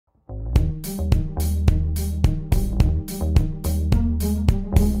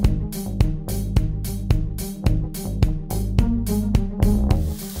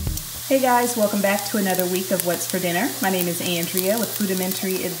guys, welcome back to another week of What's for Dinner. My name is Andrea with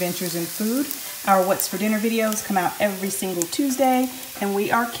Foodimentary Adventures in Food. Our What's for Dinner videos come out every single Tuesday, and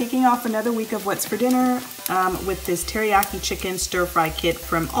we are kicking off another week of What's for Dinner with this teriyaki chicken stir-fry kit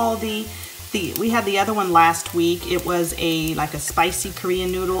from Aldi. We had the other one last week. It was like a spicy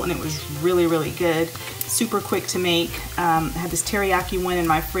Korean noodle, and it was really, really good. Super quick to make. I had this teriyaki one in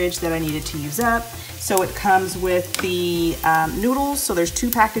my fridge that I needed to use up. So it comes with the noodles. So there's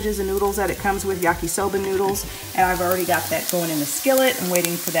 2 packages of noodles that it comes with, yakisoba noodles. And I've already got that going in the skillet. I'm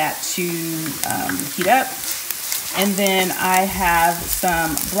waiting for that to heat up. And then I have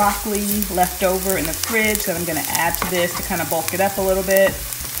some broccoli left over in the fridge that I'm gonna add to this to kind of bulk it up a little bit.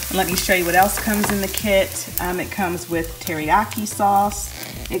 And let me show you what else comes in the kit. It comes with teriyaki sauce.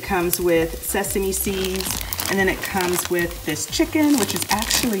 It comes with sesame seeds. And then it comes with this chicken, which is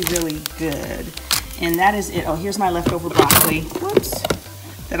actually really good. And that is it. Oh, here's my leftover broccoli, whoops,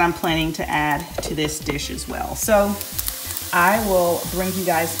 that I'm planning to add to this dish as well. So I will bring you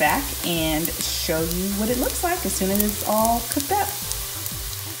guys back and show you what it looks like as soon as it's all cooked up.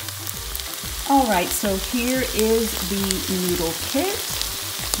 All right, so here is the noodle kit.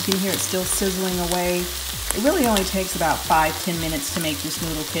 You can hear it still sizzling away. It really only takes about 5-10 minutes to make this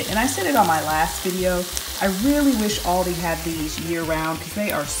noodle kit. And I said it on my last video, I really wish Aldi had these year round because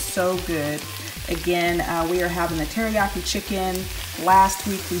they are so good. Again, we are having the teriyaki chicken. Last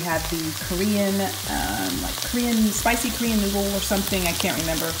week we had the Korean, spicy Korean noodle or something. I can't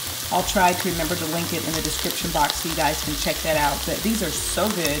remember. I'll try to remember to link it in the description box so you guys can check that out. But these are so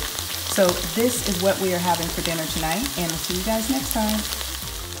good. So this is what we are having for dinner tonight, and we'll see you guys next time.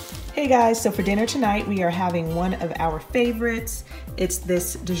 Hey guys, so for dinner tonight we are having one of our favorites. It's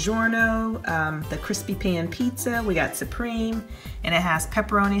this DiGiorno, the crispy pan pizza. We got supreme, and it has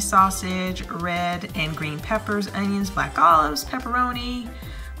pepperoni sausage, red and green peppers, onions, black olives, pepperoni,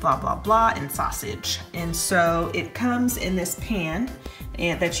 blah, blah, blah, and sausage. And so it comes in this pan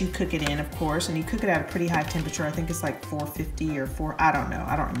that you cook it in, of course, and you cook it at a pretty high temperature. I think it's like 450 or I don't know,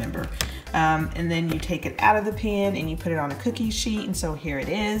 I don't remember. And then you take it out of the pan and you put it on a cookie sheet, and so here it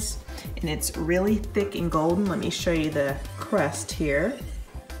is. And it's really thick and golden. Let me show you the crust here.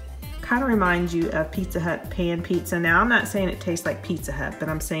 Kind of reminds you of Pizza Hut pan pizza. Now, I'm not saying it tastes like Pizza Hut, but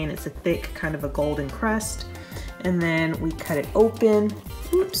I'm saying it's a thick, kind of a golden crust. And then we cut it open.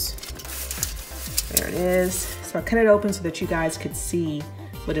 Oops. There it is. So I cut it open so that you guys could see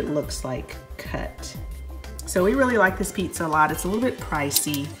what it looks like cut. So we really like this pizza a lot. It's a little bit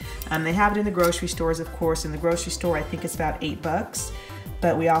pricey. They have it in the grocery stores, of course. In the grocery store, I think it's about $8.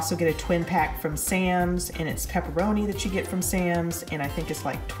 But we also get a twin pack from Sam's, and it's pepperoni that you get from Sam's, and I think it's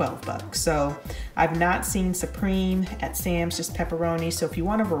like $12. So I've not seen supreme at Sam's, just pepperoni. So if you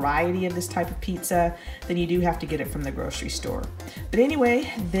want a variety of this type of pizza, then you do have to get it from the grocery store. But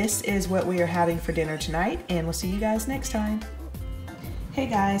anyway, this is what we are having for dinner tonight, and we'll see you guys next time. Hey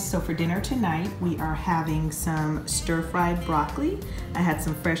guys, so for dinner tonight, we are having some stir-fried broccoli. I had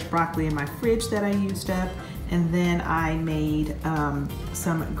some fresh broccoli in my fridge that I used up, and then I made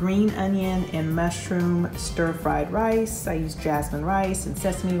some green onion and mushroom stir-fried rice. I used jasmine rice and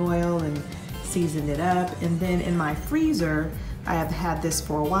sesame oil and seasoned it up. And then in my freezer, I have had this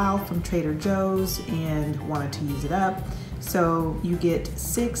for a while from Trader Joe's and wanted to use it up. So you get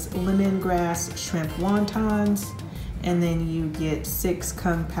 6 lemongrass shrimp wontons, and then you get 6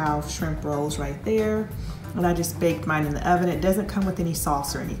 Kung Pao shrimp rolls right there. And I just baked mine in the oven. It doesn't come with any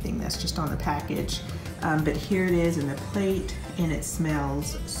sauce or anything. That's just on the package. But here it is in the plate, and it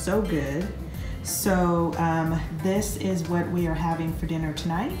smells so good. So this is what we are having for dinner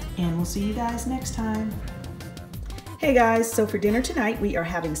tonight, and we'll see you guys next time. Hey guys, so for dinner tonight, we are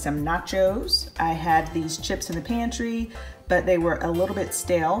having some nachos. I had these chips in the pantry, but they were a little bit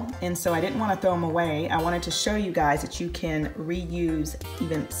stale, and so I didn't want to throw them away. I wanted to show you guys that you can reuse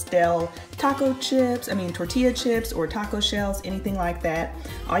even stale tortilla chips or taco shells, anything like that.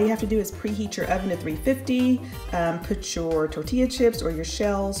 All you have to do is preheat your oven to 350, put your tortilla chips or your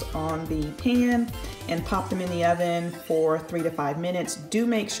shells on the pan, and pop them in the oven for 3 to 5 minutes. Do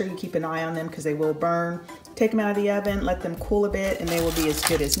make sure you keep an eye on them because they will burn. Take them out of the oven, let them cool a bit, and they will be as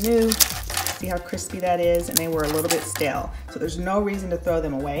good as new. See how crispy that is? And they were a little bit stale. So there's no reason to throw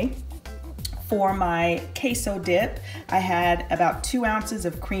them away. For my queso dip, I had about 2 ounces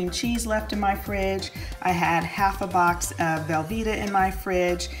of cream cheese left in my fridge. I had half a box of Velveeta in my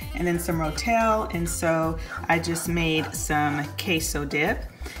fridge, and then some Rotel, and so I just made some queso dip.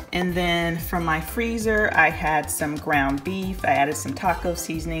 And then from my freezer, I had some ground beef. I added some taco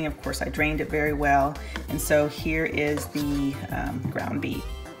seasoning. Of course, I drained it very well. And so here is the ground beef.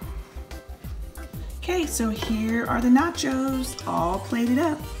 Okay, so here are the nachos all plated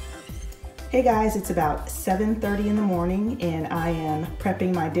up. Hey guys, it's about 7:30 in the morning and I am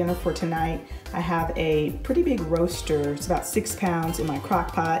prepping my dinner for tonight. I have a pretty big roaster, it's about 6 pounds in my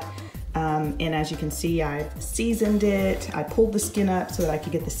crock pot. And as you can see, I've seasoned it. I pulled the skin up so that I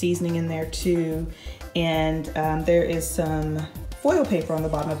could get the seasoning in there too. And there is some foil paper on the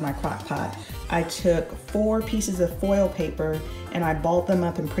bottom of my crock pot. I took 4 pieces of foil paper and I balled them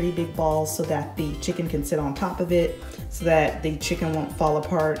up in pretty big balls so that the chicken can sit on top of it, so that the chicken won't fall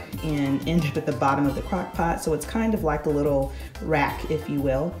apart and end up at the bottom of the crock pot. So it's kind of like a little rack, if you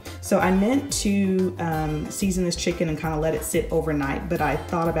will. So I meant to season this chicken and kind of let it sit overnight, but I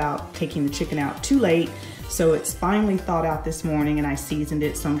thought about taking the chicken out too late. So it's finally thawed out this morning and I seasoned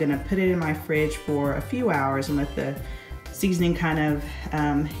it. So I'm gonna put it in my fridge for a few hours and let the seasoning kind of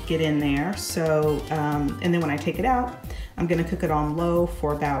get in there. So, and then when I take it out, I'm gonna cook it on low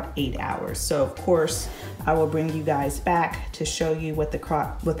for about 8 hours. So of course, I will bring you guys back to show you what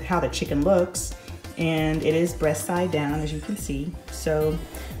how the chicken looks. And it is breast side down, as you can see. So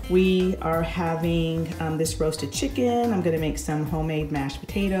we are having this roasted chicken. I'm gonna make some homemade mashed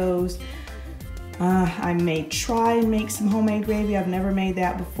potatoes. I may try and make some homemade gravy. I've never made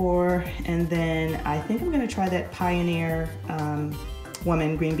that before. And then I think I'm gonna try that Pioneer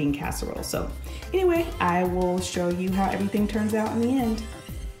Woman green bean casserole. So anyway, I will show you how everything turns out in the end.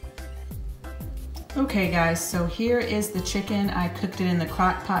 Okay guys, so here is the chicken. I cooked it in the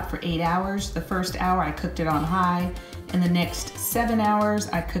crock pot for 8 hours. The first hour I cooked it on high, and the next 7 hours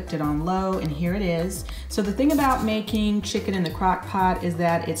I cooked it on low, and here it is. So the thing about making chicken in the crock pot is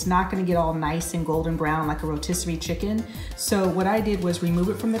that it's not gonna get all nice and golden brown like a rotisserie chicken. So what I did was remove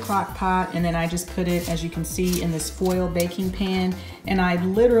it from the crock pot, and then I just put it, as you can see, in this foil baking pan, and I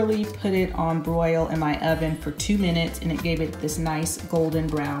literally put it on broil in my oven for 2 minutes, and it gave it this nice golden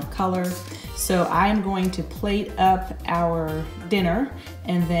brown color. So I'm going to plate up our dinner,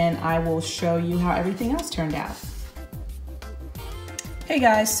 and then I will show you how everything else turned out. Hey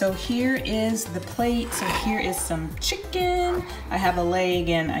guys, so here is the plate. So here is some chicken. I have a leg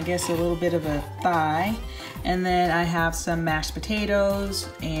and I guess a little bit of a thigh. And then I have some mashed potatoes,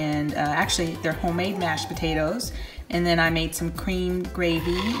 and actually they're homemade mashed potatoes. And then I made some cream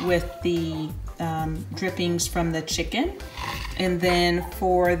gravy with the drippings from the chicken. And then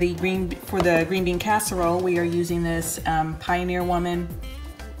for the green bean casserole, we are using this Pioneer Woman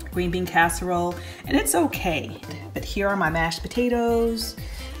green bean casserole, and it's okay. But here are my mashed potatoes.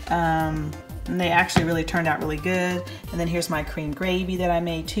 And they actually really turned out really good. And then here's my cream gravy that I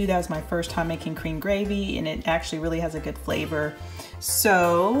made too. That was my first time making cream gravy, and it actually really has a good flavor.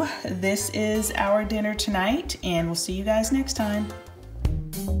 So this is our dinner tonight, and we'll see you guys next time.